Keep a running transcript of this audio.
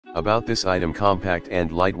About this item: compact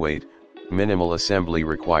and lightweight, minimal assembly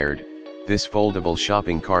required, this foldable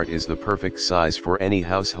shopping cart is the perfect size for any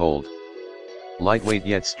household. Lightweight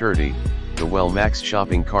yet sturdy, the Wellmax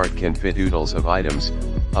shopping cart can fit oodles of items,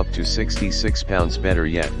 up to 66 pounds. Better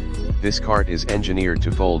yet, this cart is engineered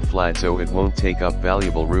to fold flat so it won't take up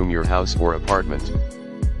valuable room in your house or apartment.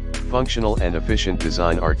 Functional and efficient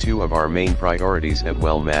design are two of our main priorities at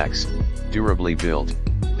Wellmax. Durably built,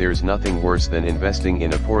 there's nothing worse than investing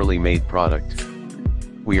in a poorly made product.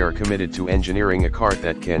 We are committed to engineering a cart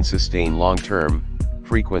that can sustain long-term,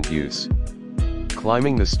 frequent use.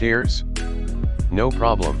 Climbing the stairs? No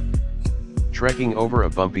problem. Trekking over a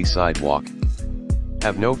bumpy sidewalk?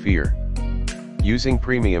 Have no fear. Using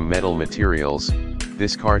premium metal materials,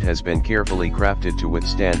 this cart has been carefully crafted to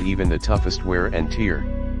withstand even the toughest wear and tear.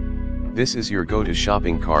 This is your go-to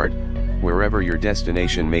shopping cart, wherever your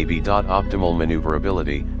destination may be. Optimal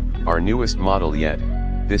maneuverability, our newest model yet,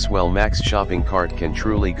 this Wellmax shopping cart can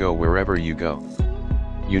truly go wherever you go.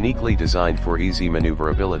 Uniquely designed for easy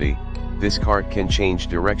maneuverability, this cart can change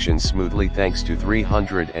directions smoothly thanks to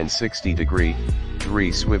 360-degree,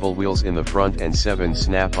 3 swivel wheels in the front and 7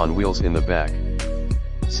 snap-on wheels in the back.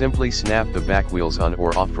 Simply snap the back wheels on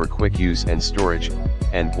or off for quick use and storage,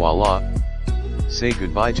 and voila! Say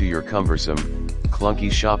goodbye to your cumbersome,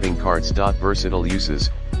 clunky shopping carts. Versatile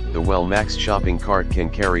uses, the Wellmax shopping cart can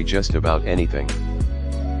carry just about anything.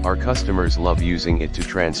 Our customers love using it to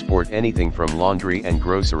transport anything from laundry and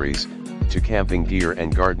groceries, to camping gear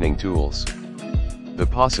and gardening tools. The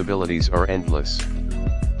possibilities are endless.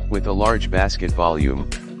 With a large basket volume,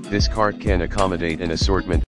 this cart can accommodate an assortment